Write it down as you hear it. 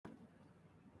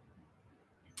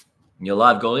You're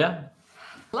live, Golia?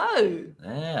 Hello.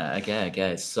 Yeah,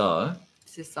 okay. So...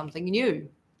 This is something new.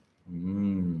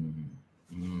 And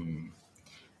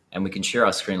we can share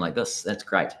our screen like this. That's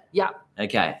great. Yeah.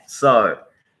 Okay, so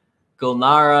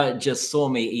Gulnara just saw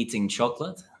me eating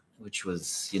chocolate, which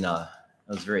was, it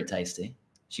was very tasty.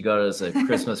 She got it as a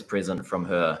Christmas present from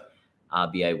her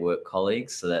RBA work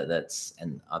colleagues. So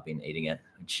and I've been eating it,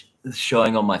 which is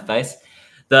showing on my face.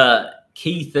 The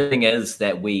key thing is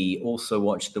that we also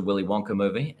watched the Willy Wonka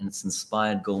movie, and it's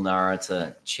inspired Gulnara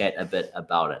to chat a bit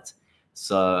about it.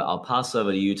 So I'll pass over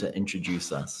to you to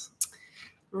introduce us.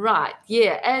 Right.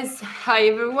 Yeah. Hi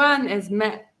everyone. As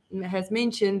Matt has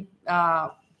mentioned,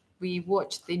 we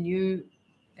watched the new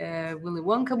Willy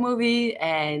Wonka movie,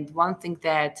 and one thing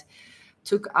that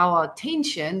took our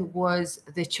attention was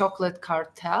the chocolate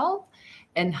cartel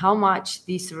and how much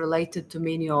this related to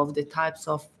many of the types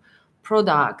of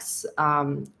products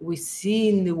we see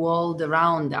in the world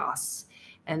around us,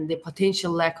 and the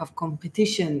potential lack of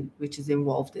competition which is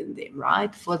involved in them.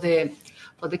 Right. For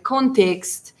the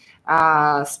context,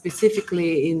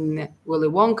 specifically in Willy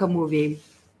Wonka movie,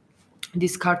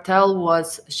 this cartel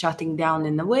was shutting down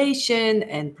innovation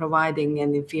and providing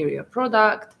an inferior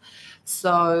product.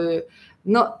 So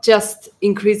not just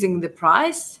increasing the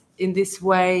price in this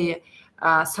way,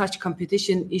 such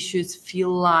competition issues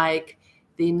feel like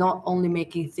they're not only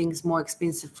making things more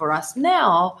expensive for us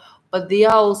now, but they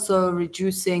are also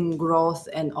reducing growth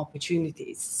and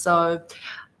opportunities. So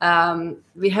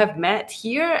we have Matt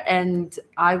here, and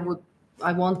I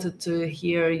wanted to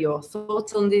hear your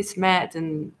thoughts on this, Matt,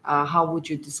 and how would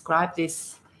you describe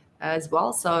this as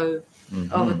well? So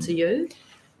over to you.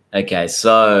 Okay,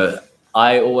 so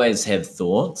I always have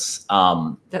thoughts.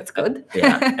 That's good.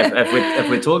 Yeah, if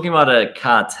we're talking about a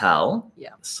cartel, yeah.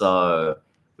 So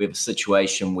we have a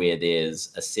situation where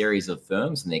there's a series of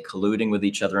firms and they're colluding with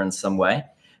each other in some way.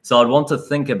 So I'd want to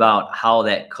think about how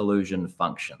that collusion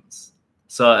functions.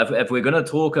 So if we're going to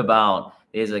talk about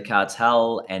there's a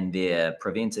cartel and they're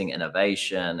preventing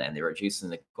innovation and they're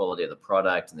reducing the quality of the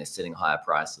product and they're setting higher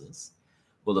prices,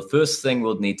 well, the first thing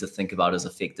we'll need to think about is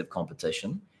effective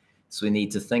competition. So we need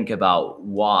to think about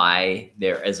why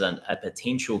there isn't a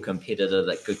potential competitor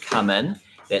that could come in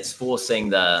that's forcing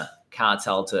the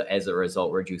cartel to, as a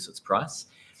result, reduce its price.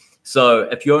 So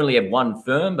if you only have one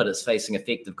firm, but it's facing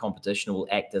effective competition, it will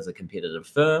act as a competitive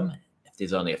firm. If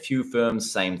there's only a few firms,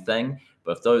 same thing.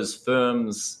 But if those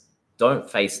firms don't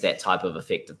face that type of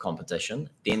effective competition,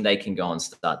 then they can go and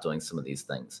start doing some of these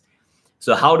things.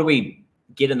 So how do we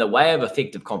get in the way of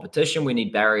effective competition? We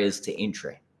need barriers to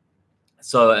entry.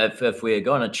 So if we're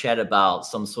going to chat about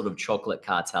some sort of chocolate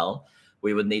cartel,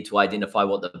 we would need to identify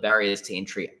what the barriers to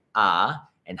entry are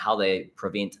and how they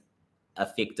prevent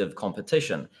effective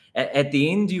competition. At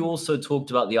the end, you also talked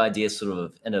about the idea sort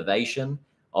of innovation,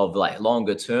 of like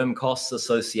longer term costs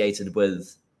associated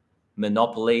with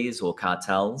monopolies or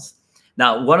cartels.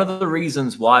 Now, one of the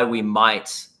reasons why we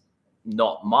might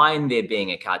not mind there being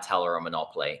a cartel or a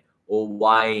monopoly, or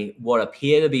why what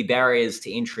appear to be barriers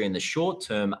to entry in the short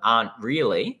term aren't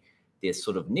really, they're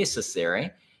sort of necessary,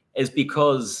 is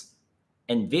because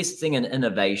investing in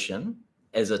innovation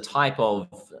is a type of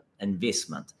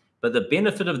investment. But the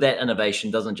benefit of that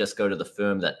innovation doesn't just go to the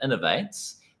firm that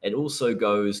innovates, it also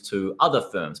goes to other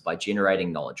firms by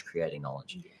generating knowledge, creating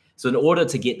knowledge. So in order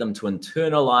to get them to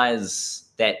internalize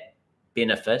that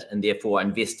benefit and therefore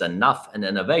invest enough in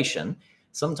innovation,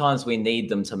 sometimes we need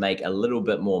them to make a little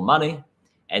bit more money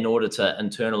in order to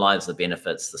internalize the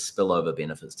benefits, the spillover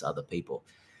benefits to other people.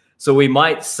 So we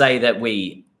might say that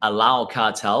we allow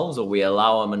cartels or we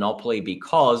allow a monopoly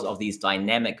because of these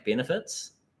dynamic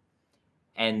benefits.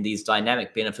 And these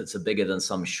dynamic benefits are bigger than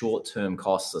some short-term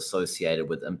costs associated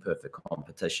with imperfect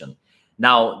competition.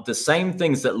 Now, the same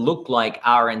things that look like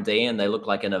R&D and they look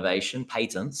like innovation,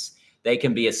 patents, they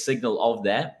can be a signal of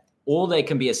that, or they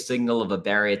can be a signal of a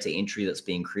barrier to entry that's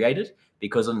being created,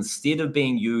 because instead of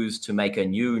being used to make a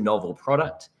new novel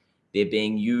product, they're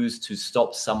being used to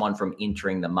stop someone from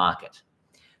entering the market.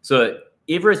 So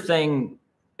everything,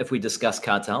 if we discuss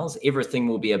cartels, everything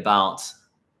will be about,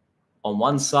 on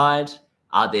one side,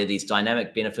 are there these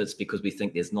dynamic benefits because we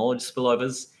think there's knowledge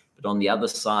spillovers? But on the other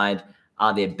side,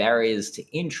 are there barriers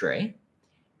to entry?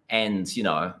 And,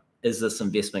 is this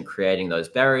investment creating those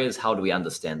barriers? How do we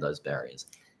understand those barriers?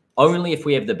 Only if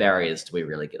we have the barriers do we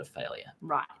really get a failure.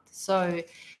 Right. So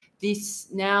this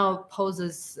now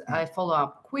poses a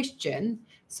follow-up question.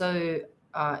 So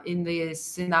in the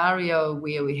scenario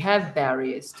where we have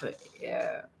barriers to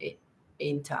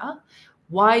enter,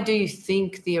 why do you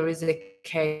think there is a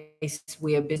case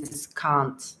where business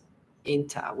can't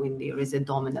enter when there is a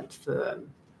dominant firm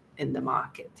in the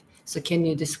market. So can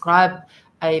you describe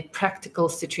a practical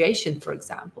situation, for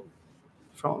example,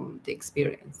 from the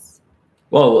experience?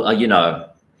 Well, you know,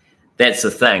 that's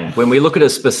the thing. When we look at a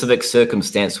specific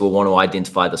circumstance, we'll want to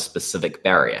identify the specific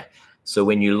barrier. So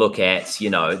when you look at, you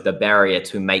know, the barrier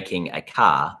to making a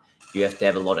car, you have to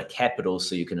have a lot of capital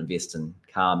so you can invest in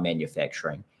car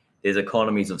manufacturing. There's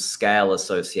economies of scale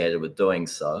associated with doing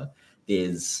so.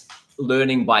 There's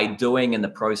learning by doing in the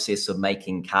process of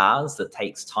making cars that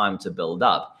takes time to build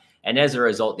up. And as a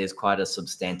result, there's quite a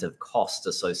substantive cost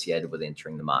associated with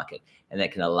entering the market. And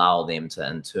that can allow them to,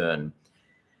 in turn,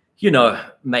 you know,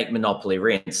 make monopoly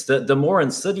rents. The more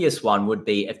insidious one would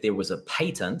be if there was a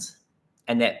patent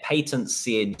and that patent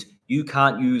said you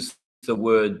can't use the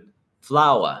word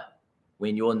flower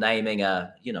when you're naming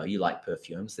a, you know, you like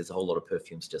perfumes. There's a whole lot of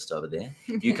perfumes just over there.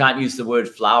 You can't use the word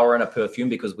flower in a perfume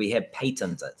because we have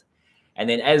patented. And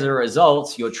then as a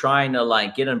result, you're trying to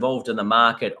like get involved in the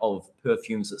market of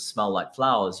perfumes that smell like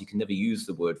flowers. You can never use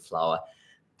the word flower.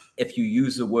 If you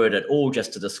use the word at all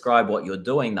just to describe what you're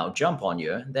doing, they'll jump on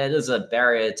you. That is a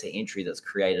barrier to entry that's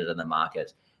created in the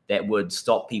market that would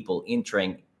stop people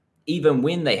entering even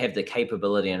when they have the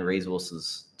capability and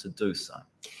resources to do so.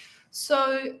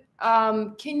 So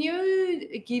can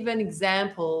you give an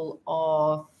example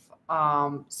of,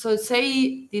 so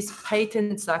say these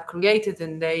patents are created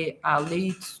and they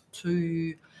lead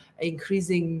to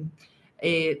increasing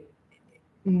a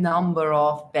number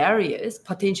of barriers,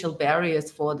 potential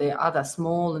barriers for the other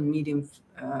small and medium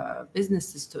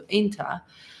businesses to enter.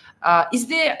 Is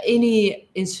there any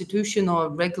institution or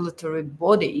regulatory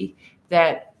body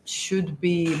that should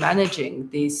be managing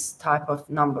this type of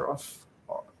number of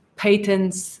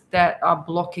patents that are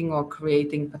blocking or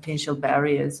creating potential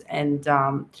barriers? And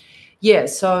yeah,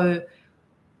 so,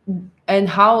 and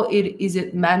how is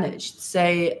it managed?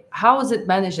 Say, how is it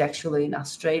managed actually in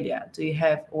Australia? Do you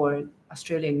have, or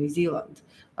Australia and New Zealand?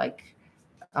 Like,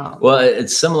 well,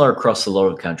 it's similar across a lot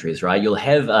of countries, right? You'll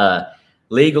have a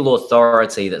legal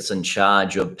authority that's in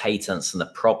charge of patents and the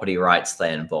property rights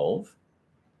they involve.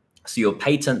 So your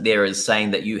patent there is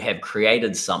saying that you have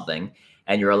created something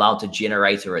and you're allowed to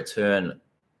generate a return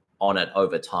on it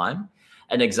over time.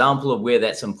 An example of where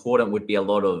that's important would be a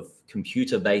lot of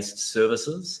computer-based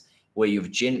services where you've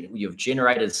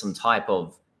generated some type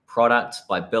of product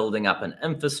by building up an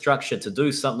infrastructure to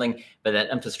do something, but that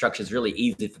infrastructure is really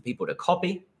easy for people to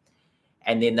copy.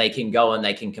 And then they can go and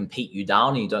they can compete you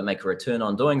down and you don't make a return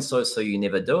on doing so, so you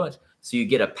never do it. So you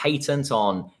get a patent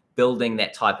on building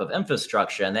that type of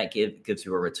infrastructure and that gives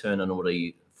you a return in order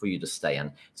for you to stay in.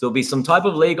 So there'll be some type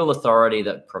of legal authority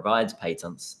that provides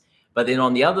patents. But then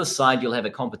on the other side, you'll have a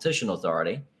competition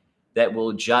authority that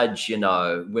will judge, you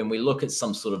know, when we look at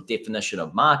some sort of definition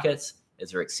of markets,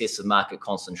 is there excessive market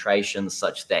concentration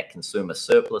such that consumer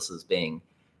surplus is being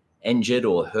injured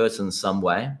or hurt in some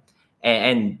way?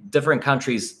 And different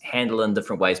countries handle in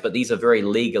different ways, but these are very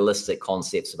legalistic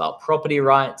concepts about property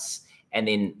rights and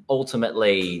then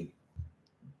ultimately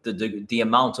the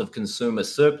amount of consumer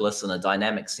surplus in a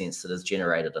dynamic sense that is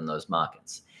generated in those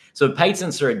markets. So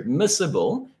patents are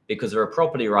admissible because they're a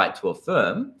property right to a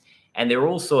firm, and they're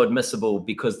also admissible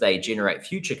because they generate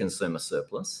future consumer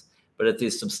surplus. But if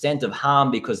there's substantive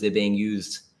harm because they're being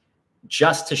used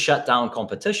just to shut down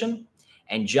competition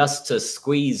and just to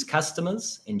squeeze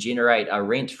customers and generate a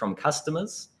rent from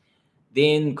customers,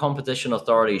 then competition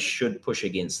authorities should push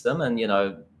against them and, you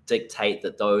know, dictate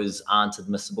that those aren't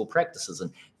admissible practices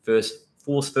and first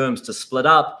force firms to split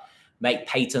up, make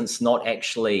patents not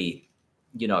actually,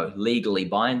 you know, legally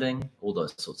binding, all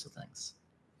those sorts of things.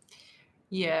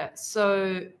 Yeah,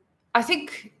 so I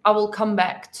think I will come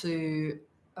back to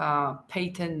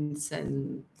patents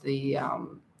and the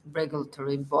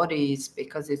regulatory bodies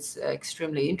because it's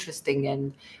extremely interesting,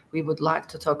 and we would like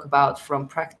to talk about from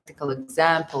practical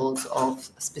examples of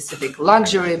specific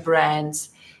luxury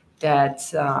brands that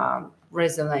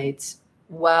resonate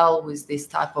well with this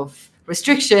type of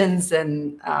restrictions.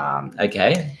 And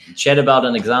okay, chat about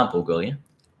an example, Gulia.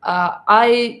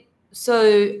 I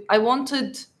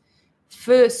wanted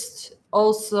first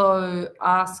also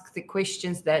ask the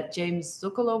questions that James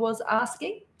Zuccolo was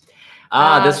asking.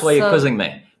 That's why you're quizzing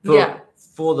me.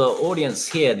 For the audience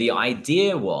here, the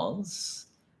idea was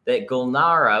that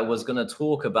Gulnara was going to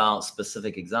talk about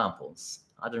specific examples.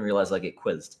 I didn't realize I get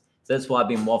quizzed. So that's why I've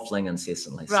been waffling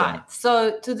incessantly. Right.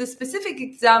 So to the specific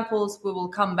examples, we will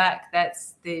come back.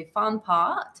 That's the fun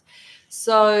part.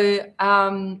 So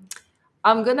I'm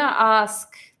going to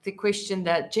ask the question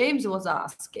that James was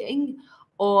asking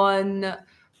on,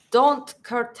 don't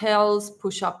cartels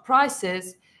push up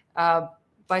prices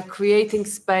by creating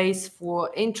space for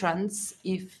entrants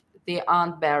if there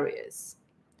aren't barriers?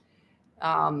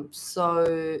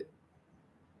 So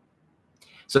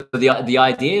the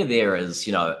idea there is,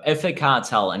 you know, if a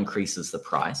cartel increases the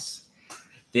price,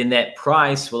 then that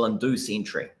price will induce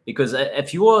entry. Because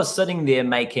if you're sitting there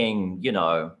making, you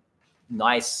know,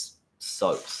 nice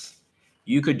soaps,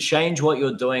 you could change what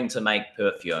you're doing to make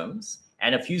perfumes.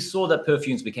 And if you saw that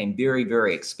perfumes became very,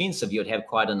 very expensive, you'd have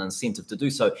quite an incentive to do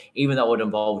so, even though it would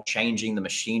involve changing the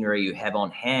machinery you have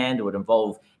on hand. It would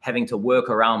involve having to work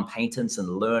around patents and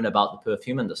learn about the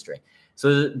perfume industry.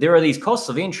 So there are these costs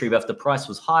of entry, but if the price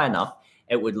was high enough,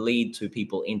 it would lead to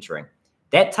people entering.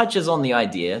 That touches on the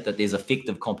idea that there's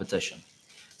effective competition.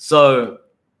 So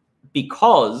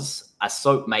because a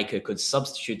soap maker could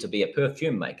substitute to be a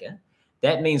perfume maker,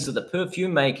 that means that the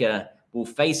perfume maker will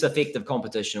face effective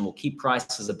competition and will keep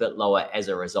prices a bit lower as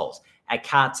a result. A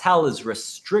cartel is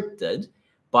restricted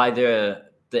by the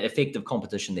effective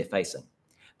competition they're facing.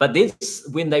 But that's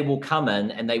when they will come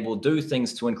in and they will do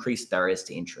things to increase barriers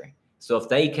to entry. So if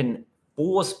they can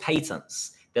force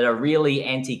patents that are really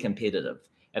anti-competitive,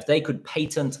 if they could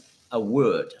patent a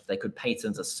word, if they could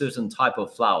patent a certain type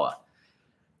of flower,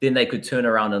 then they could turn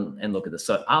around and look at this.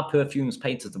 So are perfumes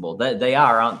patentable? They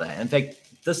are, aren't they? In fact,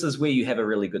 this is where you have a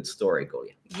really good story,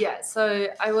 Golia. Yeah, so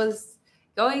I was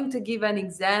going to give an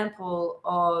example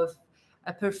of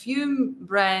a perfume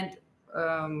brand,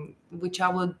 which I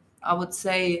would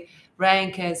say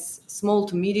rank as small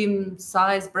to medium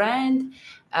sized brand,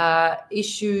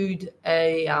 issued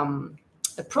a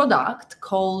product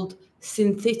called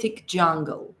Synthetic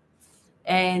Jungle.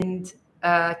 And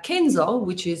Kenzo,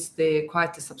 which is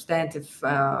quite a substantive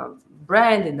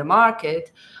brand in the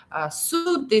market,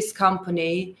 sued this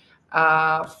company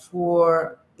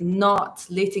for not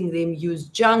letting them use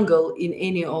jungle in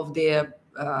any of their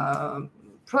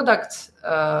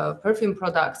perfume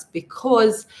products,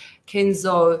 because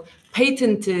Kenzo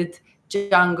patented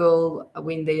jungle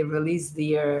when they released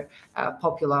their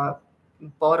popular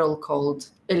bottle called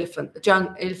Elephant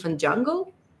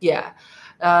Jungle. Yeah.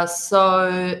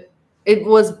 So it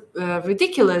was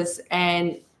ridiculous,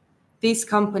 and this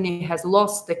company has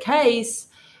lost the case.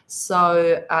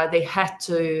 So they had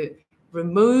to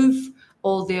remove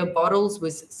all their bottles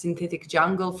with Synthetic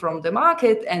Jungle from the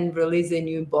market and release a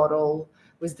new bottle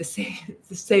with the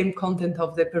same content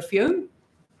of the perfume.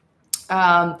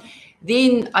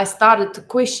 Then I started to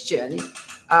question.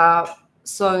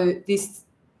 So this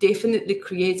definitely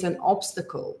creates an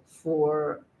obstacle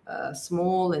for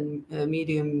small and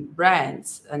medium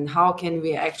brands. And how can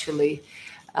we actually,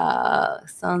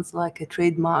 sounds like a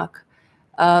trademark.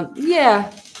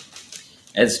 Yeah.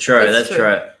 It's true. That's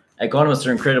true. Economists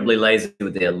are incredibly lazy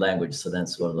with their language, so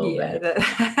that's what a little bit.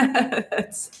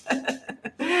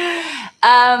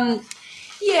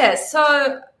 Yeah.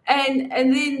 So and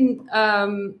then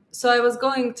so I was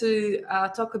going to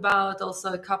talk about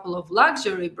also a couple of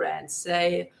luxury brands,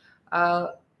 say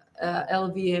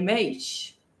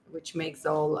LVMH, which makes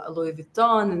all Louis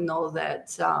Vuitton and all that,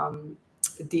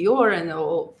 Dior and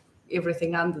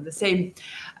everything under the same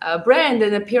brand.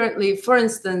 And apparently, for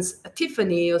instance,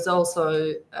 Tiffany was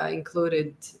also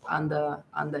included under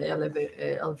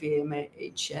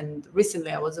LVMH. And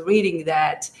recently I was reading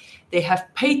that they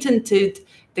have patented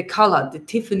the color, the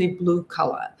Tiffany blue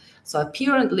color. So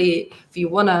apparently, if you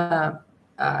want to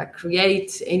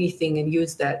create anything and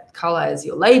use that color as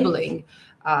your labeling,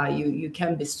 you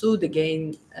can be sued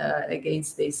again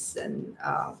against this, and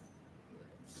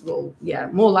will, yeah,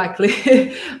 more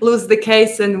likely lose the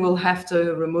case, and will have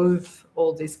to remove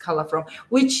all this color from,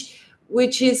 which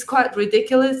is quite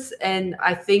ridiculous. And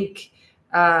I think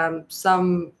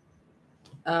some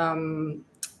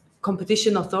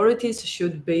competition authorities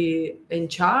should be in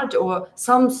charge, or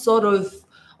some sort of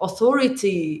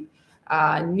authority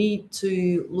need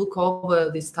to look over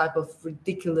this type of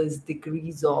ridiculous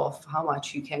degrees of how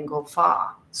much you can go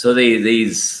far. So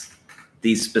these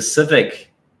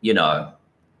specific, you know,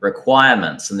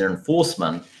 requirements and their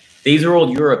enforcement, these are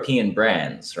all European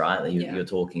brands, right, that you're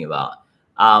talking about.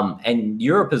 And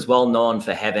Europe is well known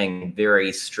for having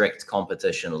very strict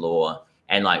competition law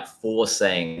and like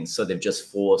forcing, so they've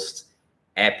just forced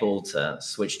Apple to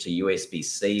switch to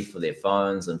USB-C for their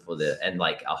phones and and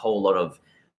like a whole lot of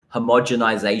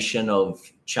homogenization of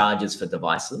charges for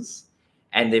devices.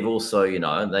 And they've also, you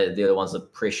know, they're the ones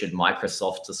that pressured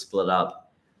Microsoft to split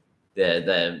up.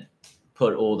 They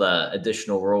put all the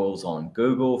additional rules on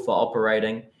Google for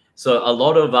operating. So a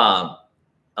lot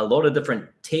of different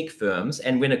tech firms,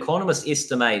 and when economists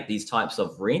estimate these types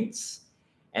of rents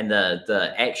and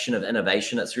the action of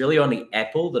innovation, it's really only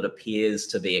Apple that appears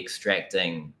to be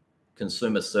extracting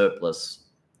consumer surplus.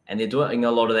 And they're doing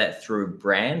a lot of that through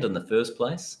brand in the first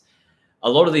place. A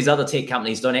lot of these other tech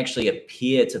companies don't actually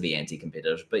appear to be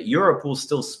anti-competitive, but Europe will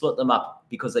still split them up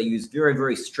because they use very,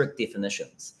 very strict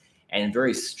definitions and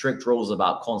very strict rules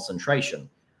about concentration.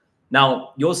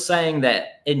 Now, you're saying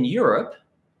that in Europe,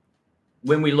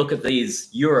 when we look at these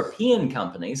European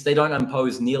companies, they don't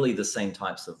impose nearly the same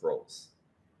types of rules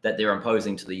that they're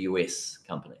imposing to the US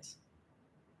companies.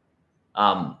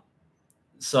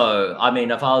 So, I mean,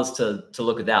 if I was to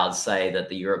look at that, I'd say that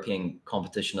the European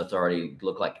Competition Authority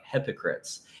look like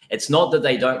hypocrites. It's not that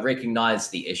they don't recognize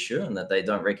the issue and that they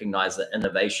don't recognize that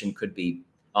intervention could be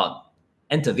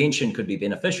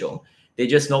beneficial. They're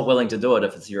just not willing to do it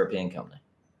if it's a European company.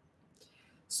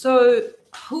 So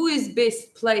who is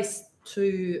best placed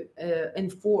to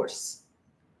enforce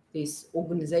these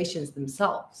organizations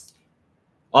themselves?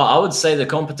 I would say the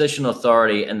competition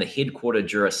authority and the headquarter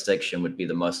jurisdiction would be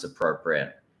the most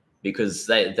appropriate, because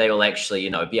they will actually,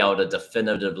 be able to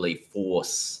definitively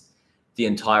force the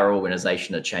entire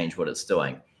organization to change what it's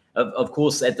doing. Of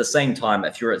course, at the same time,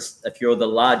 if you're the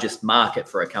largest market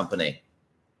for a company,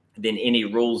 then any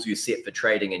rules you set for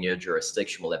trading in your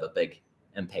jurisdiction will have a big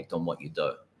impact on what you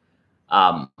do.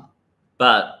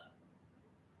 But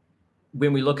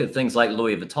when we look at things like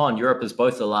Louis Vuitton, Europe is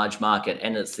both a large market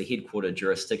and it's the headquarter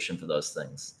jurisdiction for those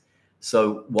things.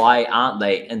 So why aren't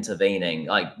they intervening,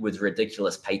 like with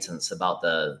ridiculous patents about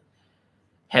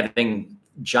having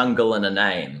jungle in a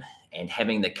name and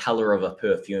having the color of a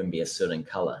perfume be a certain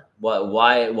color?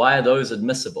 Why are those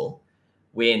admissible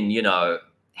when,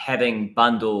 having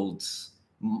bundled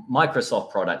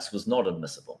Microsoft products was not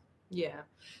admissible? Yeah.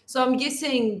 So I'm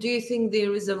guessing, do you think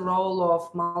there is a role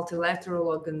of multilateral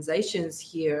organizations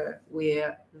here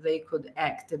where they could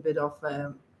act a bit of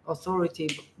authority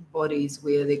bodies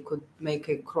where they could make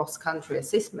a cross-country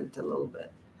assessment a little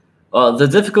bit? Well, the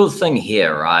difficult thing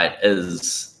here, right,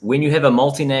 is when you have a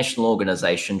multinational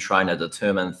organization trying to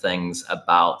determine things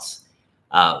about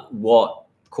what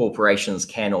corporations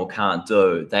can or can't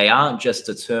do, they aren't just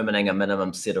determining a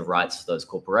minimum set of rights for those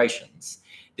corporations.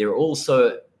 They're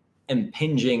also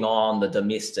impinging on the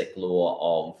domestic law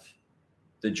of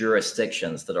the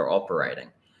jurisdictions that are operating.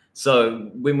 So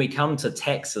when we come to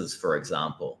taxes, for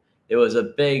example, there was a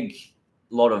big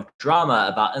lot of drama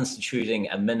about instituting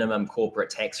a minimum corporate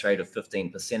tax rate of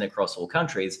 15% across all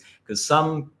countries, because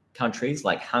some countries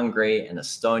like Hungary and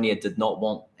Estonia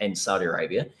and Saudi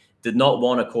Arabia did not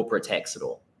want a corporate tax at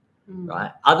all.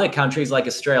 Right? Other countries like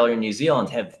Australia and New Zealand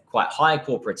have quite high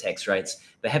corporate tax rates.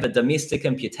 They have a domestic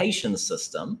imputation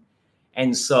system.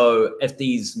 And so if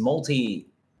these multilateral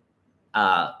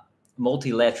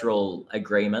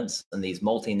agreements and these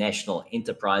multinational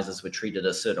enterprises were treated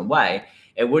a certain way,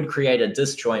 it would create a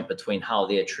disjoint between how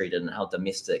they're treated and how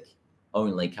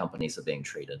domestic-only companies are being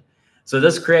treated. So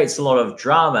this creates a lot of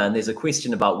drama, and there's a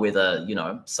question about whether,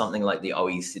 something like the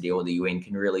OECD or the UN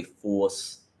can really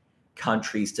force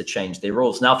countries to change their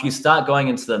rules. Now, if you start going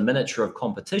into the miniature of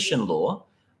competition law,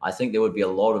 I think there would be a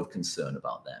lot of concern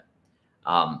about that.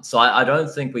 So I don't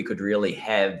think we could really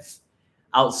have,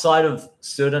 outside of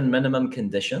certain minimum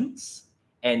conditions,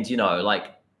 and,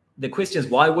 the question is,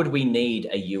 why would we need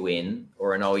a UN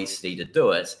or an OECD to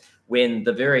do it when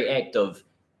the very act of,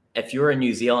 if you're in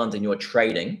New Zealand and you're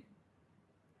trading,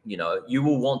 you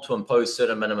will want to impose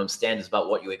certain minimum standards about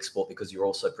what you export because you're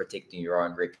also protecting your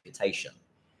own reputation,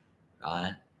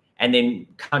 right? And then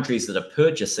countries that are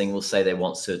purchasing will say they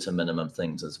want certain minimum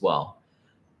things as well.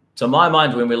 To my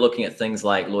mind, when we're looking at things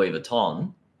like Louis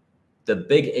Vuitton, the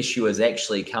big issue is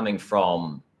actually coming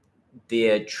from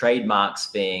their trademarks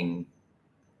being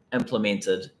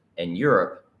implemented in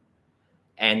Europe,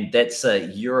 and that's a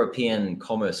European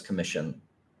Commerce Commission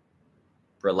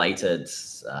related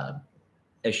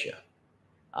issue.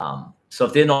 So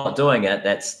if they're not doing it,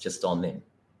 that's just on them.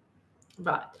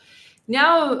 Right.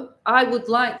 Now, I would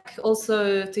like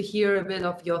also to hear a bit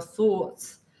of your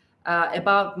thoughts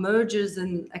about mergers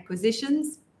and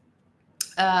acquisitions.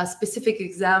 A specific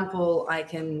example I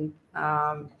can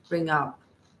bring up,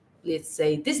 let's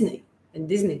say Disney and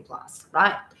Disney Plus,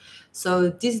 right? So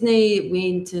Disney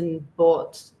went and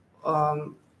bought a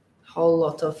whole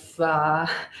lot of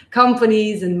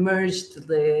companies and merged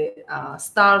the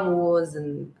Star Wars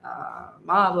and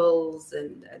Marvels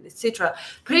and etc.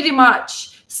 Pretty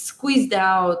much squeezed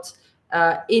out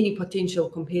any potential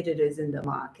competitors in the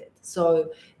market.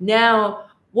 So now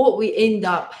what we end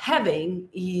up having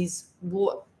is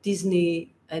what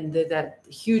Disney and that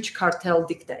huge cartel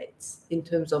dictates in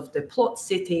terms of the plot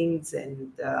settings,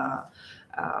 and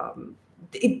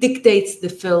it dictates the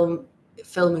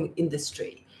filming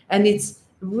industry. And it's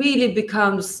really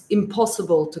becomes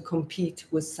impossible to compete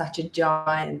with such a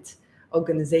giant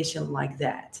organization like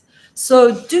that.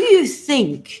 So do you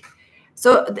think,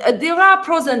 So there are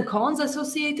pros and cons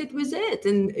associated with it.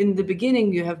 In the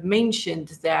beginning, you have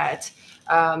mentioned that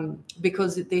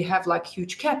because they have like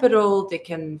huge capital, they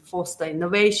can foster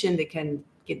innovation, they can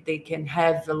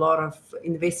have a lot of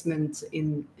investment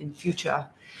in future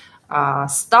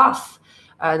stuff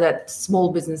that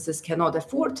small businesses cannot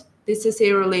afford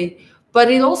necessarily.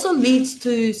 But it also leads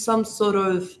to some sort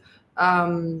of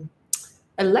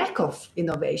a lack of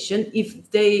innovation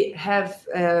if they have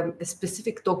a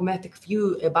specific dogmatic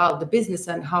view about the business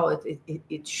and how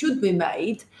it should be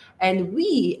made. And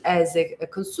we as a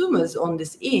consumers on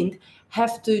this end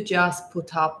have to just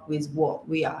put up with what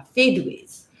we are fed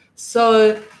with.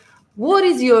 So what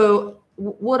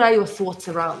are your thoughts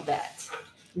around that?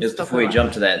 Just before we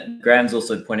jump to that, Graham's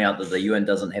also pointing out that the UN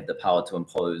doesn't have the power to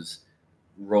impose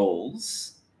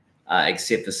rules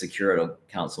except for Security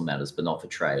Council matters, but not for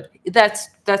trade. That's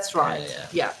right.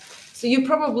 Yeah. So you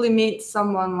probably meet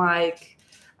someone like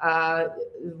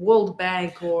World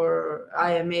Bank or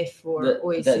IMF or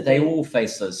OECD. They all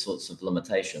face those sorts of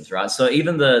limitations, right? So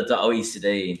even the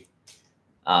OECD,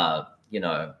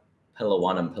 Pillar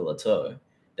 1 and Pillar 2,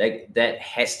 that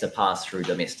has to pass through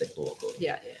domestic law.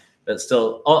 Yeah. But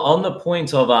still, on the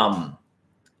point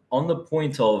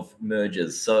of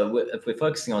mergers. So if we're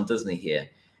focusing on Disney here,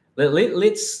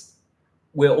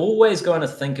 we're always going to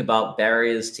think about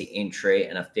barriers to entry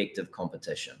and effective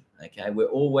competition. Okay, we're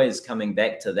always coming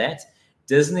back to that.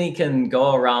 Disney can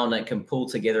go around and can pull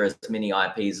together as many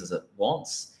IPs as it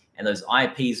wants, and those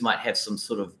IPs might have some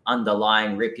sort of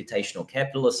underlying reputational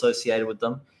capital associated with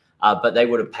them, but they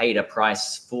would have paid a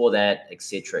price for that,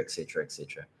 etc., etc.,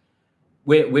 etc.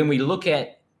 When we look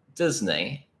at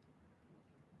Disney,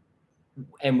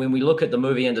 and when we look at the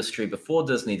movie industry before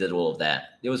Disney did all of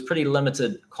that, there was pretty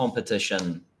limited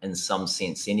competition in some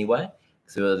sense anyway.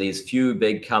 So there were these few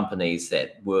big companies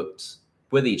that worked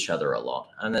with each other a lot.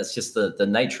 And that's just the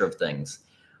nature of things.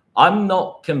 I'm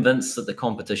not convinced that the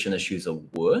competition issues are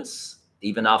worse,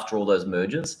 even after all those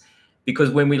mergers,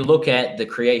 because when we look at the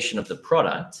creation of the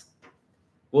product,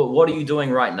 well, what are you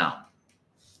doing right now?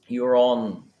 You're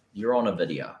on a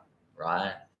video,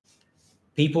 right?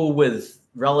 People with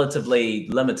relatively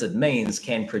limited means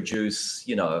can produce,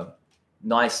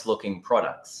 nice looking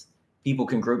products. People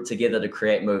can group together to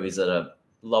create movies at a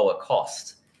lower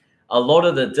cost. A lot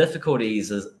of the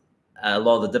difficulties are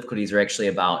actually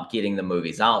about getting the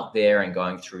movies out there and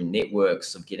going through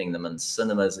networks of getting them in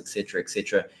cinemas, etc.,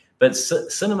 etc. But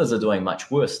cinemas are doing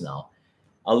much worse now.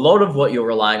 A lot of what you're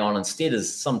relying on instead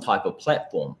is some type of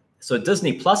platform. So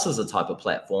Disney Plus is a type of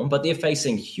platform, but they're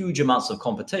facing huge amounts of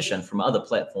competition from other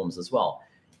platforms as well.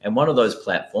 And one of those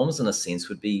platforms, in a sense,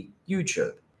 would be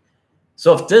YouTube.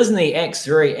 So if Disney acts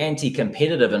very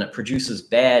anti-competitive and it produces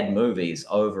bad movies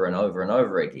over and over and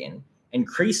over again,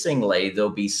 increasingly there'll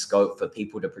be scope for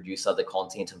people to produce other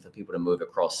content and for people to move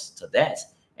across to that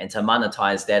and to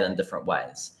monetize that in different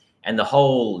ways. And the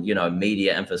whole,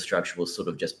 media infrastructure will sort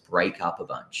of just break up a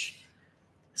bunch.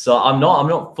 So I'm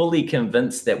not fully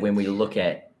convinced that when we look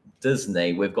at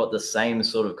Disney, we've got the same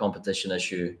sort of competition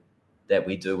issue that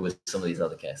we do with some of these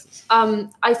other cases.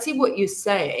 I see what you're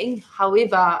saying.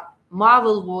 However,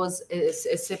 Marvel was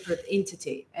a separate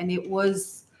entity, and it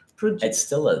was it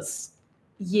still is.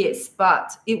 Yes,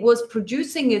 but it was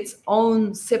producing its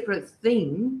own separate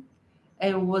thing,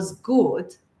 and was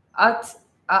good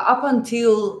up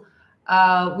until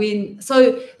what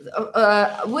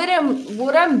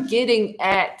I'm getting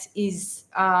at is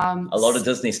a lot of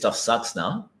Disney stuff sucks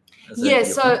now. Yeah,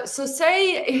 so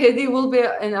say there will be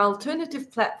an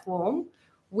alternative platform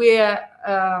where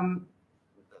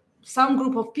some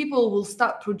group of people will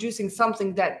start producing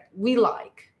something that we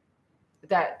like,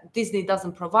 that Disney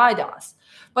doesn't provide us.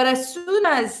 But as soon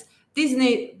as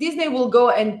Disney will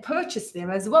go and purchase them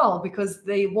as well, because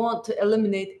they want to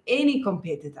eliminate any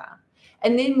competitor.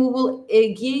 And then we will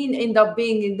again end up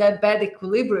being in that bad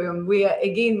equilibrium where,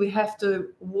 again, we have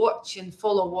to watch and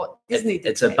follow what Disney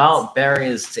dictates. It's about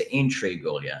barriers to entry,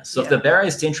 Julia. So if the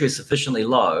barriers to entry are sufficiently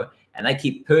low and they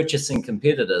keep purchasing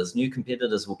competitors, new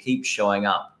competitors will keep showing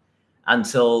up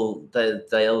until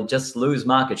they'll just lose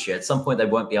market share. At some point, they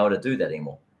won't be able to do that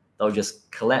anymore. They'll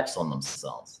just collapse on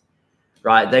themselves,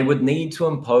 right? They would need to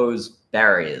impose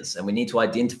barriers, and we need to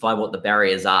identify what the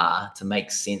barriers are to make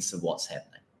sense of what's happening.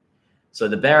 So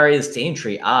the barriers to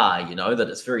entry are, that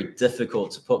it's very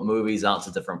difficult to put movies out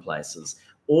to different places.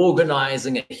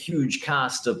 Organizing a huge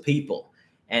cast of people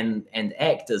and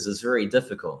actors is very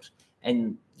difficult.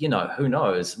 And, who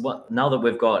knows what, now that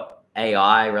we've got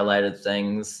AI related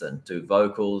things that do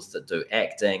vocals, that do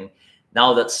acting,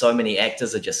 now that so many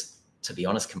actors are just, to be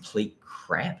honest, complete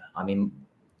crap. I mean,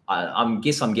 I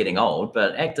guess I'm getting old,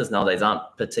 but actors nowadays aren't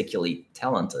particularly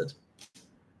talented,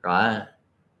 right?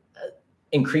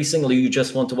 Increasingly, you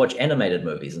just want to watch animated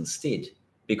movies instead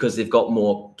because they've got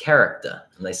more character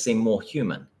and they seem more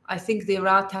human. I think there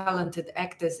are talented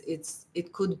actors.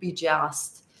 It could be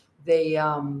just they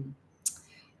are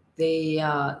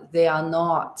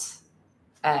not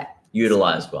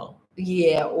utilized well.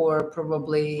 Yeah, or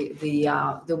probably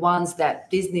the ones that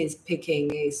Disney is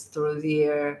picking is through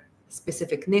their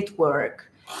specific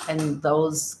network, and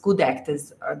those good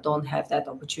actors don't have that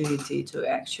opportunity to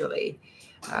actually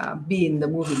be in the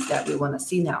movies that we want to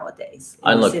see nowadays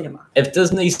in the cinema. If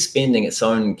Disney's spending its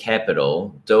own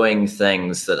capital doing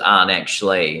things that aren't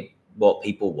actually what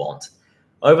people want,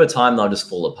 over time they'll just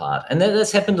fall apart. And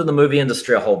that's happened in the movie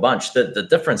industry a whole bunch. The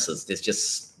difference is there's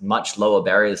just much lower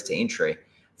barriers to entry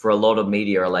for a lot of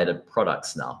media-related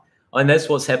products now. And that's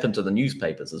what's happened to the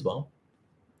newspapers as well.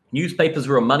 Newspapers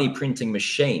were a money printing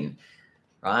machine,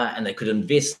 right? And they could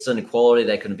invest in quality,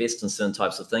 they could invest in certain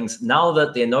types of things. Now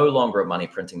that they're no longer a money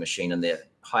printing machine and they're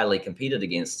highly competed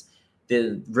against,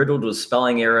 they're riddled with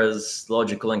spelling errors,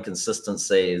 logical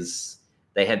inconsistencies.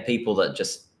 They have people that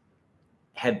just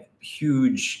have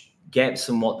huge gaps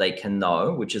in what they can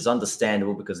know, which is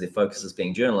understandable because their focus is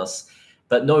being journalists,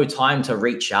 but no time to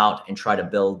reach out and try to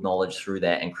build knowledge through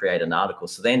that and create an article.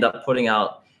 So they end up putting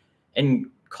out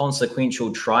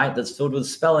inconsequential trite that's filled with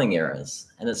spelling errors.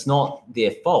 And it's not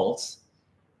their fault.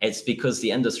 It's because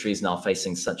the industry is now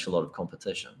facing such a lot of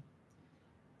competition.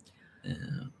 Yeah.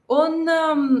 On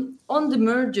the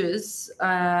mergers,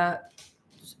 I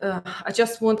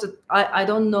just wanted, I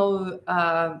don't know,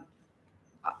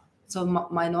 so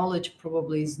my knowledge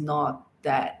probably is not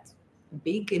that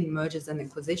big in mergers and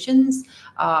acquisitions.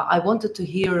 I wanted to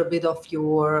hear a bit of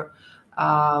your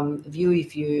view,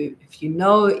 if you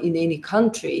know in any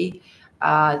country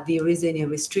there is any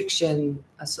restriction,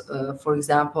 for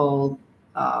example,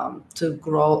 to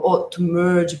grow or to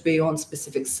merge beyond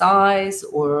specific size,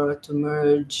 or to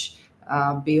merge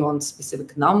beyond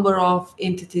specific number of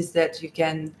entities that you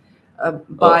can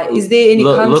buy. Is there any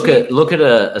country? Look at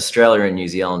Australia and New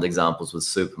Zealand examples with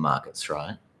supermarkets,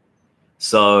 right?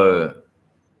 So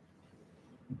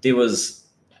there was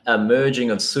a merging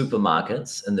of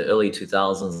supermarkets in the early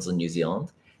 2000s in New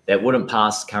Zealand that wouldn't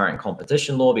pass current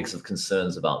competition law because of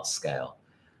concerns about scale.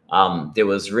 There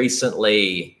was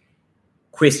recently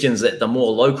questions at the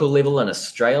more local level in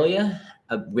Australia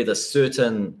whether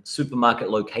certain supermarket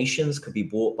locations could be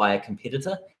bought by a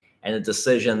competitor, and a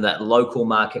decision that local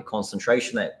market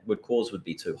concentration that would cause would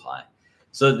be too high.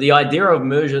 So the idea of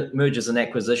mergers and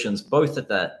acquisitions, both at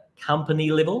the company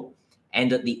level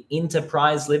and at the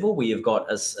enterprise level, where you've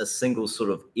got a single sort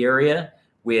of area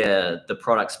where the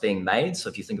product's being made. So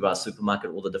if you think about a supermarket,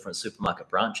 all the different supermarket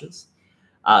branches,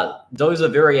 those are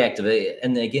very active.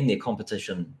 And again, they're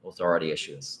competition authority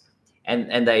issues.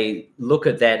 And they look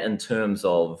at that in terms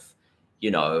of,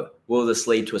 will this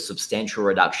lead to a substantial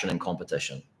reduction in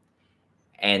competition?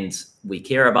 And we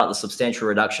care about the substantial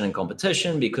reduction in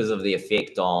competition because of the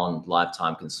effect on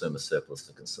lifetime consumer surplus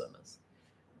for consumers.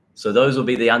 So those will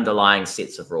be the underlying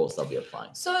sets of rules they'll be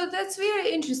applying. So that's a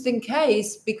very interesting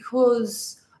case,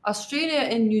 because Australia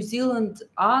and New Zealand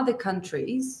are the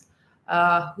countries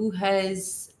who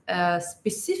has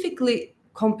specifically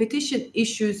competition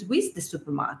issues with the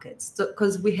supermarkets,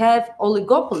 because we have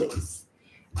oligopolies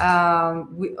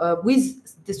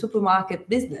with the supermarket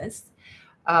business,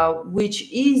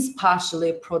 which is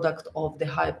partially a product of the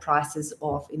high prices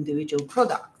of individual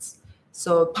products.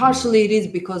 So partially it is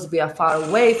because we are far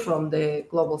away from the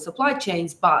global supply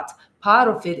chains, but part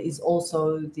of it is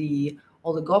also the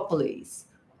oligopolies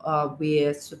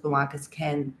where supermarkets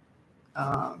can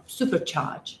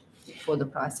supercharge for the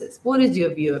prices. What is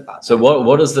your view about that? So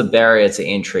what is the barrier to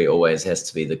entry always has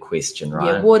to be the question,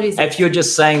 right? Yeah, what is it? If you're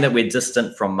just saying that we're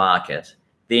distant from market,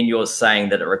 then you're saying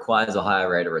that it requires a higher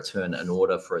rate of return in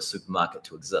order for a supermarket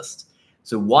to exist.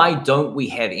 So why don't we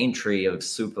have entry of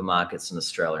supermarkets in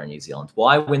Australia and New Zealand?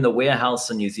 Why, when the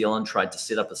warehouse in New Zealand tried to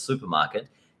set up a supermarket,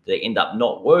 did it end up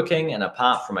not working? And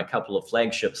apart from a couple of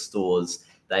flagship stores,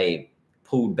 they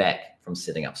pulled back from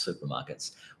setting up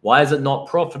supermarkets. Why is it not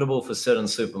profitable for certain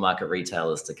supermarket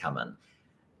retailers to come in?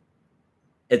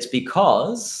 It's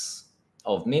because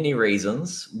of many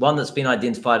reasons. One that's been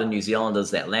identified in New Zealand is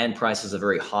that land prices are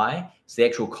very high. So the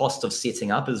actual cost of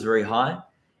setting up is very high.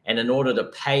 And in order to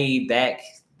pay back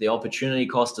the opportunity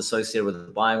cost associated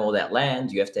with buying all that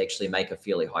land, you have to actually make a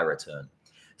fairly high return.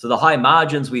 So the high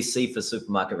margins we see for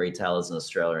supermarket retailers in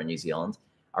Australia and New Zealand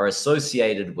are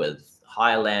associated with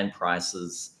high land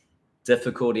prices,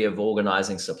 difficulty of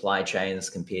organizing supply chains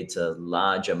compared to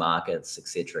larger markets, et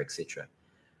cetera, et cetera.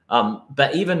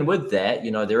 But even with that,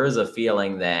 you know, there is a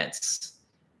feeling that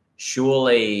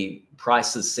surely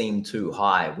prices seem too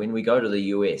high. When we go to the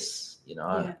US, you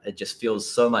know, it just feels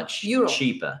so much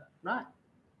cheaper. Right.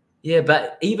 Yeah,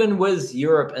 but even with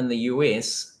Europe and the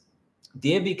US,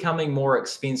 they're becoming more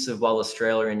expensive while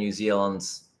Australia and New Zealand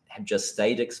have just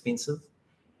stayed expensive.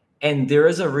 And there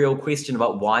is a real question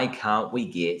about why can't we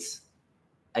get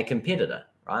a competitor,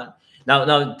 right?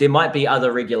 Now, there might be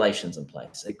other regulations in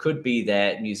place. It could be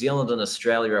that New Zealand and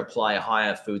Australia apply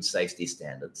higher food safety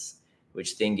standards,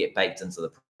 which then get baked into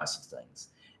the price of things.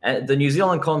 And the New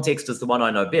Zealand context is the one I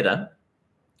know better.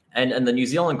 And in the New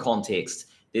Zealand context,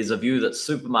 there's a view that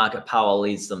supermarket power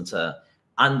leads them to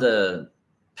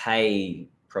underpay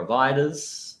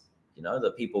providers, you know,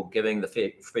 the people giving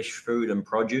the fresh food and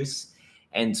produce,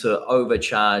 and to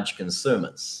overcharge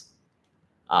consumers.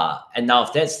 And now,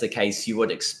 if that's the case, you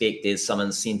would expect there's some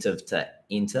incentive to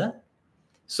enter.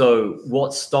 So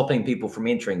what's stopping people from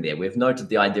entering there? We've noted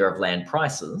the idea of land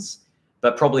prices,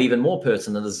 but probably even more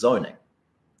pertinent is zoning.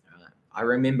 I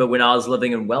remember when I was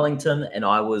living in Wellington and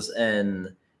I was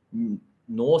in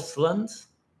Northland,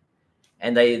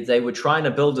 and they were trying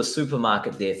to build a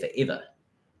supermarket there forever.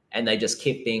 And they just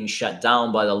kept being shut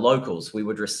down by the locals. We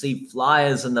would receive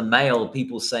flyers in the mail,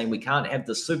 people saying we can't have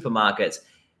the supermarket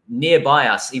nearby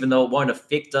us, even though it won't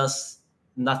affect us.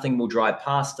 Nothing will drive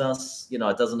past us. You know,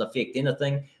 it doesn't affect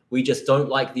anything. We just don't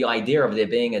like the idea of there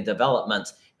being a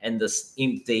development and this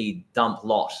empty dump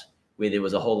lot where there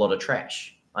was a whole lot of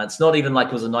trash. It's not even like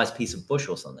it was a nice piece of bush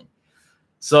or something.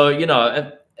 So, you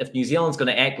know, if New Zealand's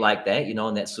going to act like that, you know,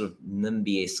 in that sort of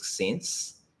NIMBY-esque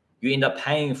sense, you end up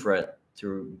paying for it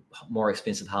through more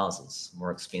expensive houses,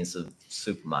 more expensive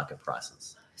supermarket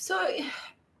prices. So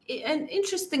an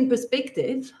interesting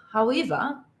perspective.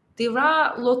 However, there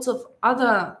are lots of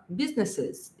other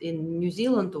businesses in New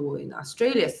Zealand or in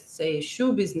Australia, say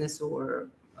shoe business or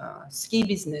ski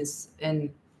business, and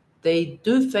they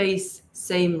do face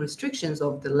same restrictions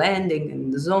of the landing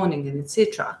and the zoning and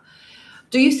etc.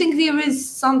 Do you think there is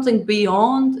something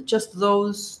beyond just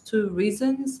those two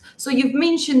reasons? So you've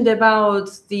mentioned about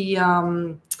the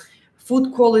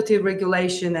food quality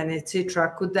regulation and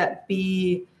etc. Could that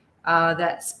be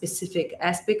that specific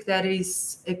aspect that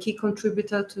is a key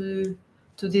contributor to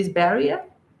this barrier?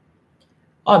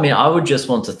 I mean, I would just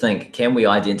want to think, can we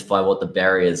identify what the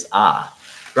barriers are?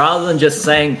 Rather than just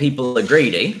saying people are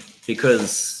greedy,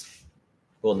 because,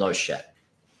 well, no shit.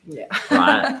 Yeah.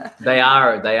 Right? They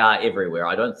are everywhere.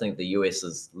 I don't think the US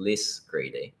is less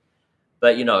greedy.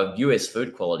 But, you know, US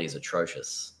food quality is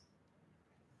atrocious.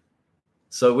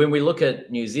 So when we look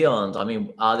at New Zealand, I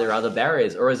mean, are there other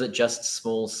barriers, or is it just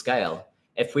small scale?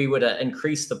 If we were to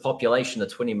increase the population to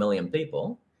 20 million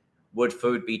people, would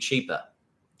food be cheaper?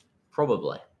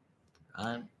 Probably.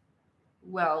 Right?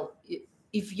 Well,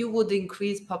 if you would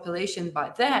increase population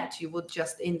by that, you would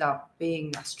just end up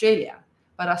being Australia.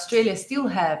 But Australia still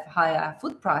have higher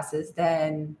food prices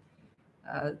than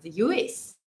the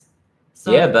US.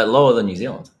 So, yeah, but lower than New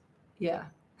Zealand. Yeah.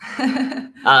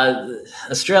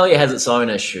 Australia has its own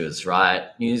issues, right?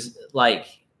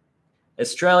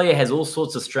 Australia has all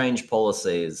sorts of strange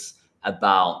policies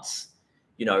about,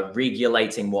 you know,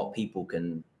 regulating what people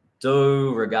can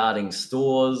do regarding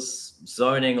stores,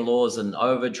 zoning laws in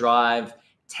overdrive,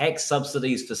 tax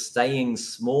subsidies for staying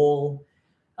small,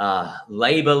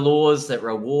 labor laws that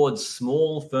reward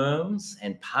small firms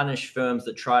and punish firms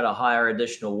that try to hire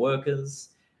additional workers,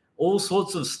 all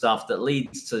sorts of stuff that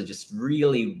leads to just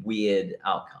really weird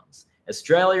outcomes.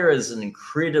 Australia is an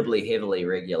incredibly heavily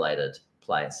regulated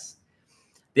place.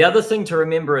 The other thing to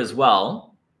remember as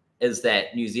well is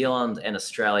that New Zealand and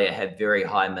Australia have very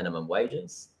high minimum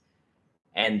wages,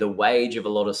 and the wage of a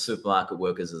lot of supermarket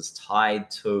workers is tied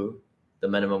to the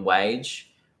minimum wage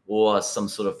or some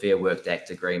sort of Fair Work Act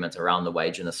agreement around the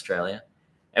wage in Australia.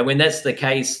 And when that's the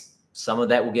case, some of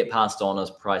that will get passed on as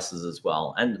prices as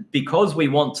well. And because we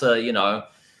want to, you know,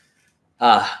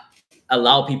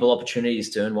 allow people opportunities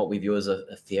to earn what we view as a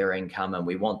fair income, and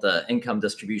we want the income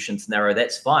distribution to narrow,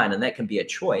 that's fine. And that can be a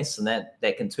choice, and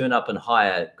that can turn up in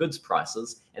higher goods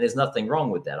prices. And there's nothing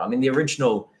wrong with that. I mean, the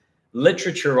original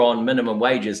literature on minimum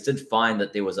wages did find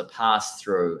that there was a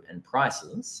pass-through in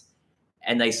prices.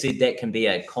 And they said that can be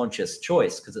a conscious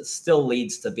choice because it still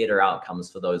leads to better outcomes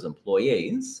for those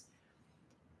employees.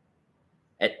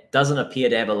 It doesn't appear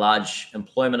to have a large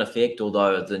employment effect,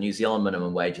 although the New Zealand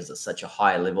minimum wage is at such a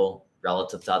high level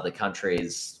relative to other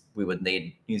countries, we would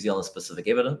need New Zealand specific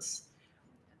evidence.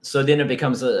 So then it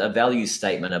becomes a value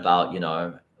statement about, you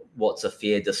know, what's a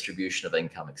fair distribution of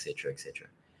income, et cetera, et cetera.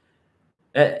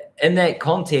 In that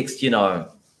context, you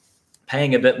know,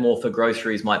 paying a bit more for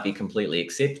groceries might be completely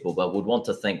acceptable, but would want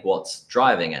to think what's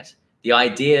driving it. The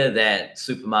idea that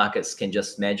supermarkets can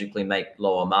just magically make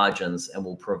lower margins and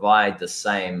will provide the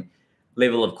same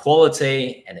level of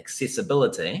quality and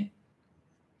accessibility,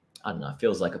 I don't know,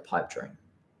 feels like a pipe dream.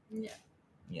 Yeah.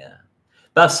 Yeah.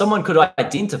 But if someone could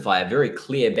identify a very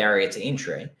clear barrier to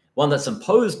entry, one that's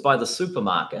imposed by the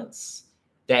supermarkets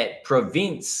that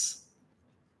prevents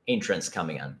entrants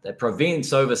coming in, that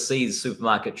prevents overseas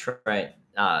supermarket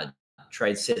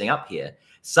trade setting up here,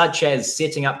 such as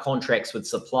setting up contracts with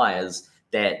suppliers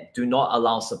that do not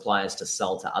allow suppliers to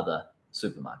sell to other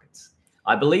supermarkets.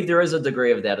 I believe there is a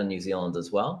degree of that in New Zealand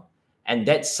as well. And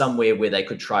that's somewhere where they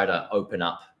could try to open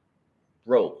up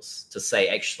rules to say,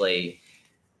 actually,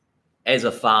 as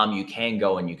a farm, you can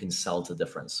go and you can sell to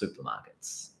different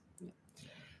supermarkets.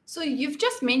 So you've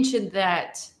just mentioned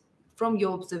that from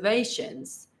your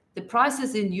observations, the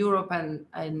prices in Europe and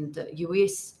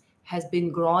US has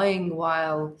been growing,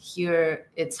 while here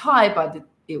it's high, but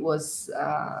it was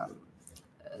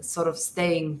sort of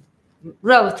staying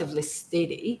relatively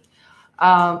steady.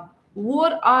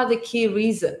 What are the key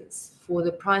reasons for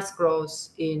the price growth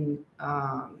in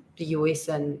the US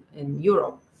and in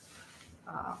Europe?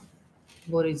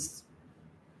 What is?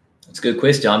 It's a good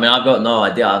question. I mean, I've got no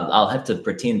idea. I'll have to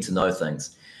pretend to know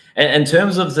things. In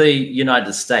terms of the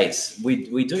United States,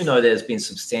 we do know there's been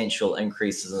substantial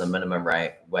increases in the minimum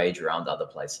wage around other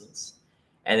places.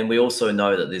 And then we also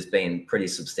know that there's been pretty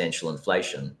substantial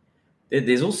inflation.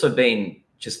 There's also been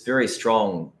just very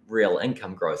strong real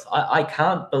income growth.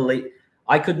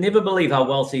 I could never believe how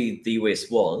wealthy the US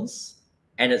was,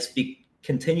 and it's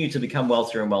continued to become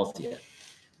wealthier and wealthier.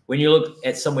 When you look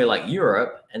at somewhere like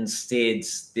Europe, instead,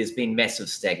 there's been massive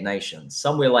stagnation.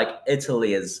 Somewhere like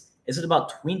Italy is it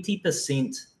about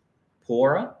 20%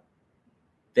 poorer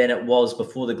than it was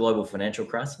before the global financial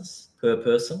crisis per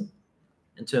person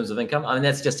in terms of income? I mean,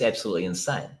 that's just absolutely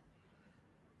insane.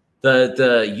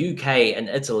 The UK and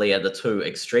Italy are the two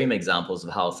extreme examples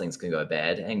of how things can go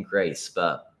bad, and Greece,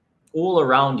 but all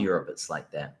around Europe, it's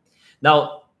like that.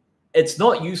 Now, it's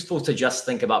not useful to just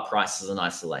think about prices in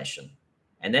isolation.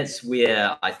 And that's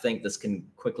where I think this can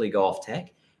quickly go off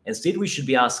tack. Instead, we should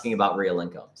be asking about real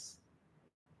incomes.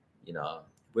 You know,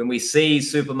 when we see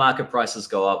supermarket prices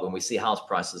go up, when we see house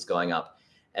prices going up,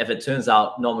 if it turns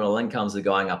out nominal incomes are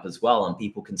going up as well and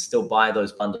people can still buy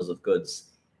those bundles of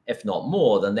goods, if not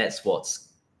more, then that's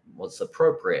what's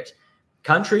appropriate.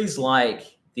 Countries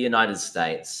like the United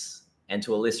States, and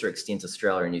to a lesser extent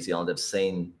Australia and New Zealand, have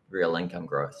seen real income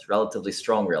growth, relatively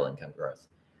strong real income growth,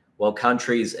 while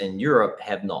countries in Europe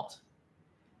have not.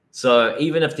 So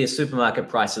even if their supermarket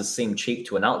prices seem cheap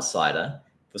to an outsider,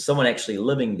 for someone actually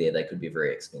living there, they could be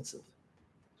very expensive.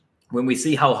 When we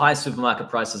see how high supermarket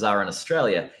prices are in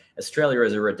Australia, Australia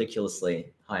is a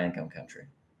ridiculously high income country.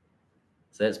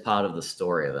 So that's part of the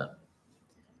story of it.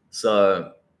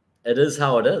 So it is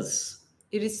how it is.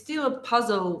 It is still a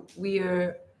puzzle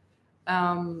where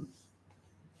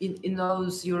in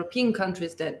those European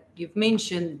countries that you've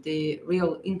mentioned, the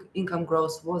real income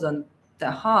growth wasn't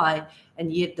that high,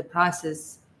 and yet the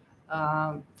prices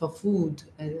for food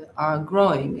are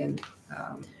growing. And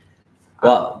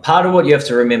well, part of what you have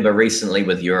to remember recently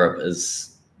with Europe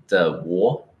is the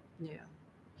war. Yeah.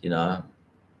 You know,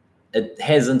 it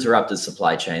has interrupted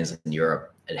supply chains in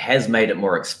Europe. It has made it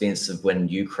more expensive when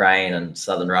Ukraine and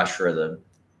southern Russia are the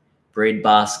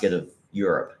breadbasket of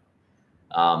Europe.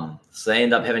 So they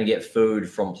end up having to get food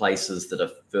from places that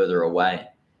are further away.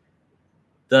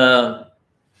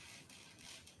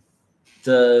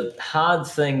 The hard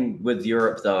thing with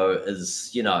Europe, though,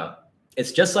 is, you know,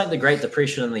 it's just like the Great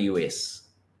Depression in the US.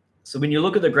 So when you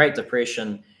look at the Great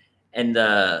Depression in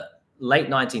the late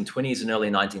 1920s and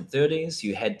early 1930s,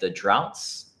 you had the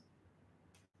droughts,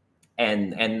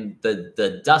 and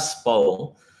the Dust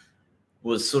Bowl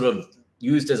was sort of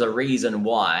used as a reason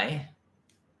why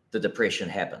the Depression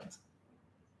happened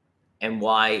and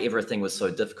why everything was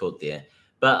so difficult there.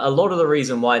 But a lot of the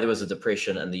reason why there was a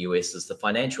depression in the US is the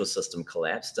financial system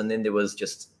collapsed, and then there was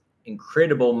just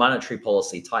incredible monetary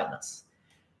policy tightness,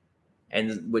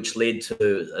 and which led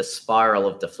to a spiral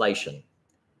of deflation.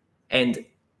 And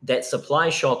that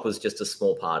supply shock was just a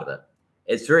small part of it.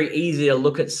 It's very easy to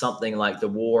look at something like the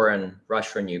war in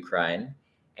Russia and Ukraine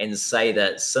and say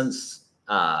that since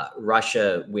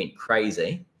Russia went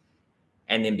crazy,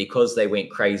 and then because they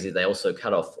went crazy, they also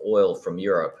cut off oil from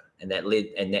Europe, and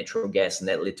natural gas, and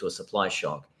that led to a supply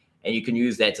shock. And you can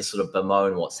use that to sort of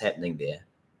bemoan what's happening there.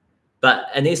 But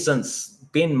in essence,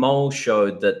 Ben Moll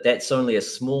showed that that's only a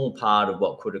small part of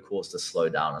what could have caused a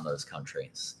slowdown in those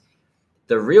countries.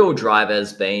 The real driver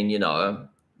has been, you know,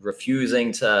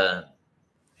 refusing to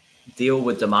deal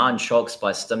with demand shocks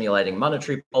by stimulating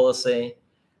monetary policy,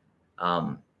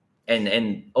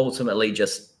 and ultimately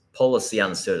just policy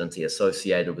uncertainty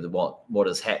associated with what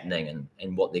is happening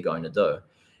and what they're going to do.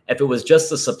 If it was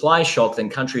just a supply shock, then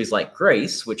countries like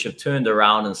Greece, which have turned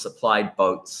around and supplied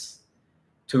boats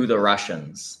to the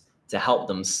Russians to help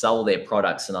them sell their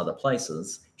products in other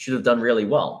places, should have done really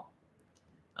well.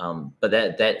 But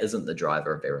that isn't the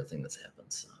driver of everything that's happened.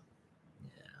 So,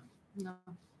 yeah. No.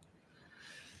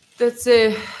 That's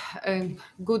a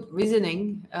good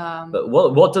reasoning. But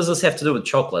what does this have to do with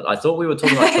chocolate? I thought we were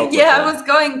talking about chocolate. Yeah, I was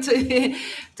going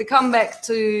to come back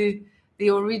to the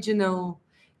original.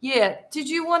 Yeah, did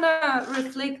you want to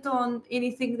reflect on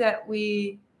anything that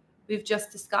we've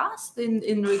just discussed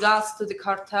in regards to the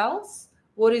cartels?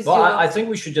 What is I think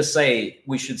we should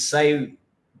say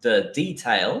the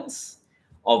details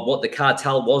of what the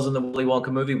cartel was in the Willy Wonka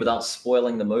movie without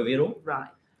spoiling the movie at all. Right.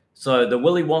 So the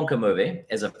Willy Wonka movie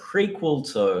is a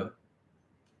prequel to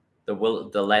the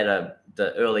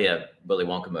earlier Willy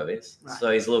Wonka movies. Right.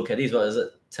 So he's a little kid. What is it?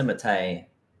 Timothée,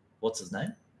 what's his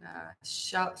name?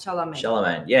 Chalamet.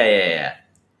 Chalamet. Yeah.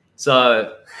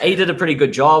 So he did a pretty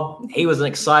good job. He was an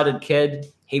excited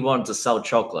kid. He wanted to sell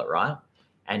chocolate, right?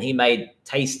 And he made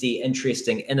tasty,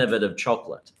 interesting, innovative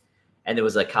chocolate. And there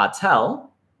was a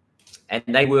cartel, and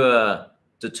they were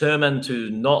determined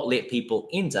to not let people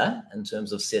enter in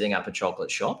terms of setting up a chocolate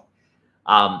shop.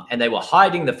 And they were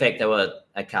hiding the fact they were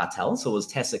a cartel, so it was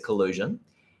tacit collusion.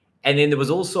 And then there was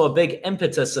also a big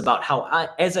impetus about how,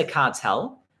 as a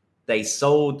cartel, they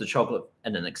sold the chocolate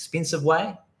in an expensive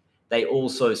way. They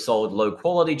also sold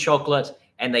low-quality chocolate,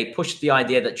 and they pushed the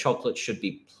idea that chocolate should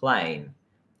be plain,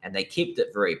 and they kept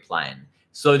it very plain.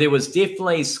 So there was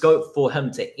definitely scope for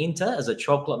him to enter as a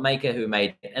chocolate maker who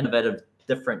made innovative,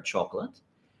 different chocolate.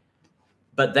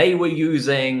 But they were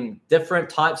using different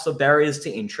types of barriers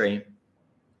to entry,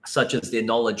 such as their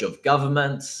knowledge of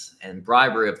governments and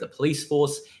bribery of the police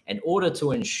force, in order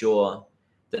to ensure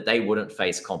that they wouldn't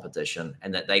face competition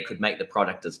and that they could make the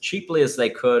product as cheaply as they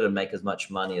could and make as much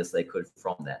money as they could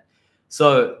from that.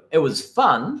 So it was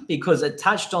fun because it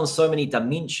touched on so many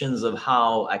dimensions of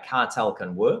how a cartel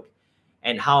can work,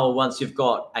 and how once you've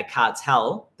got a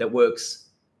cartel that works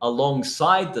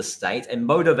alongside the state and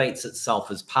motivates itself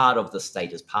as part of the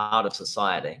state, as part of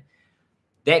society,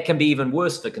 that can be even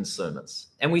worse for consumers.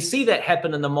 And we see that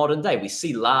happen in the modern day. We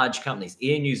see large companies,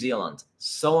 Air New Zealand,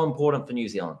 so important for New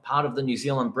Zealand, part of the New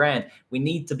Zealand brand. We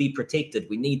need to be protected.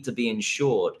 We need to be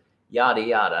insured, yada,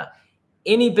 yada.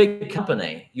 Any big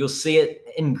company, you'll see it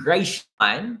in gray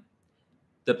shine.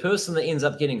 The person that ends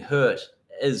up getting hurt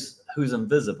is who's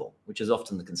invisible, which is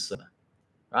often the consumer,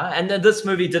 right? And then this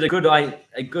movie did a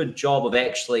good job of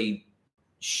actually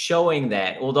showing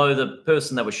that, although the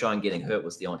person that was showing getting hurt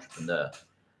was the entrepreneur,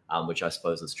 which I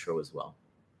suppose is true as well.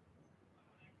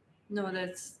 No,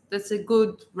 that's a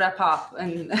good wrap up,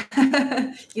 and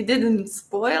you didn't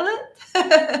spoil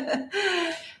it.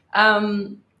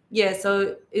 Yeah,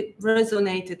 so it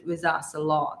resonated with us a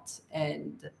lot,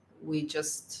 and we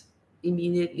just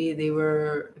immediately, they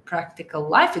were practical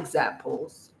life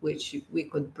examples which we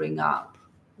could bring up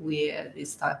where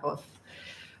this type of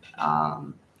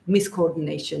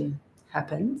miscoordination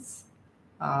happens,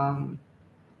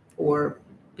 or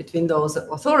between those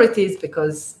authorities,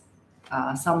 because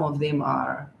some of them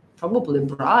are probably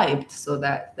bribed so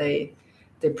that they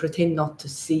pretend not to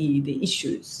see the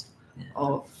issues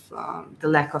of the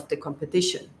lack of the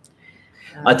competition.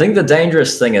 I think the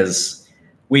dangerous thing is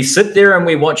we sit there and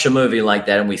we watch a movie like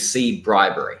that and we see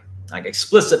bribery, like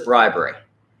explicit bribery,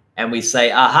 and we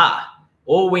say, aha,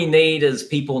 all we need is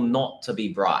people not to be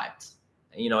bribed.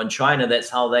 You know, in China, that's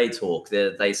how they talk.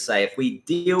 They say, if we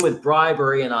deal with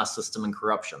bribery in our system and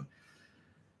corruption,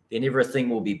 then everything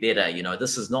will be better. You know,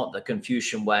 this is not the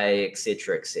Confucian way, et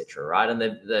cetera, right? And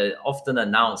they often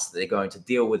announce that they're going to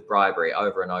deal with bribery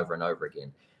over and over and over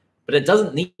again. But it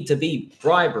doesn't need to be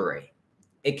bribery.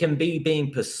 It can be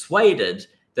being persuaded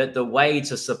that the way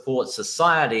to support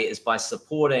society is by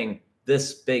supporting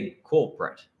this big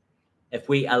corporate. If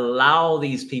we allow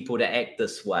these people to act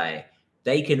this way,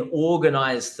 they can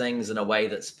organize things in a way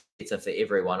that's better for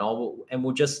everyone. And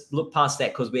we'll just look past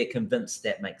that because we're convinced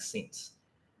that makes sense.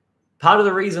 Part of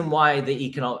the reason why the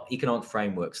economic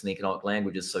frameworks and the economic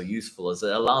language is so useful is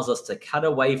it allows us to cut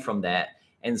away from that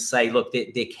and say, look,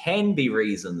 there can be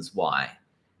reasons why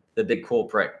the big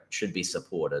corporate should be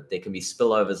supported. There can be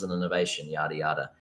spillovers in innovation, yada, yada.